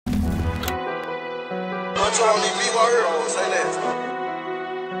told on these people out here, I'm gonna say that.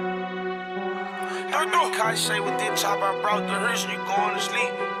 Kai say with this chop, I brought the hearse, you going to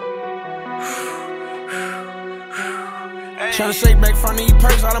sleep. Tryna shake back from these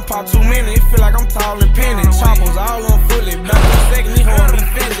perks, I done popped too many. It feel like I'm tall and penny. Choppers all on fully. Back in a second, these hoes be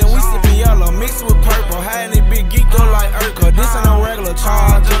finished. And we sippin' yellow, mixed with purple. High in this big geeked up like Urkel. This ain't no regular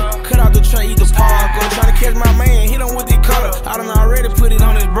charger. Cut out the tray, eat the Parker. Tryna catch my man, hit him with the cutter. I done already put it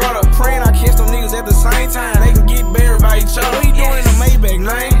on his brother. Praying I catch them niggas at the same time. They can get buried by each other. He doing the Maybach,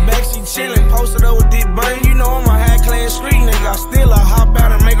 man. Backseat chillin', posted up with this button. You know I'm a high class street nigga. I still a hop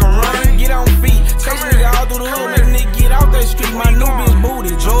out and make a run. Get on feet, chase nigga all through the hood. Make a nigga get out that street. My new bitch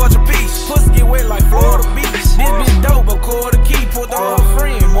booty, Georgia Peach. Pussy get wet like Florida Beach. This bitch dope, a quarter key. Put the whole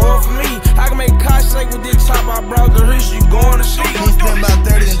friend, more for me. I can make car shake with this chop. I brought the hearse, you going to sleep. He spent about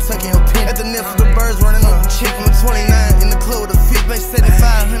 30 and tucking your pin. At the nip of the birds running up. Chicken with 29 in the club with a fit. Make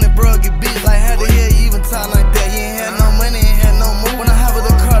 7,500 bro get bitch. Like how the hell you even talk like that? You ain't had no money, ain't had no move. When I hop with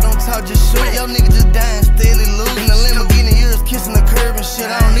the car, don't talk, just shoot. Yo nigga just dying, steadily losing. The Lamborghini ears kissing the curb and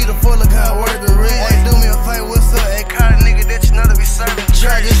shit. I don't need a full account worth the red. Hey, do me a favor, what's up? Hey, kind of nigga that you know to be serving.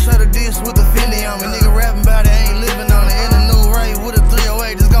 Try just shut a dish with a Fendi on me. Nigga rapping about it, ain't living on it. In a new Ray with a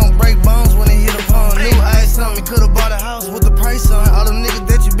 308, just gon' break bones when it hit upon. New ice on me, could've bought a house with the price on it. All them niggas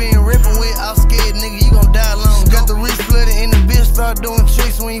that you been ripping with, I'm scared, nigga, you gon' die alone. Got the wrist flooded and the bitch start doing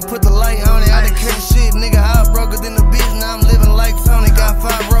tricks when you put the light on it. I done catch shit, nigga, I broke it in the bitch, now I'm living like Tony, got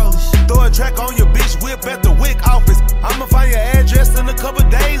 5 rollers. Throw a track on your bitch whip at the WIC office. I'ma find your address in a couple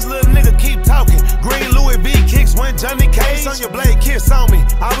days, little nigga, keep talking. Green Louis V kicks when Johnny Cage on your blade, kiss on me.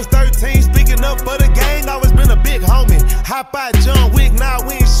 I was 13, speaking up for the gang, always been a big homie. Hop out John Wick, now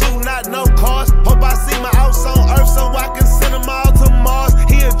we ain't shooting out no cars. Hope I see my outs on Earth so I can send them all to Mars.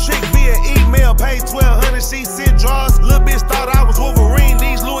 He a trick via email, paid 1,200, she sent draws. Little bitch thought I was Wolverine,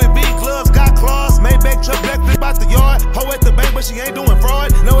 these Louis V gloves got claws. Maybach truck back flip out the yard. Hoe at the bank, but she ain't doing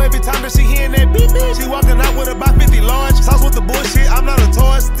fraud. Know every time that she hearing that beep beep, she walking out with about 50 large. Sauce with the bullshit, I'm not a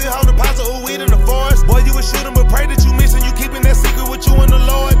toy. Still hold deposit, ooh, weed in the forest. Boy, you was shooting, but pray that you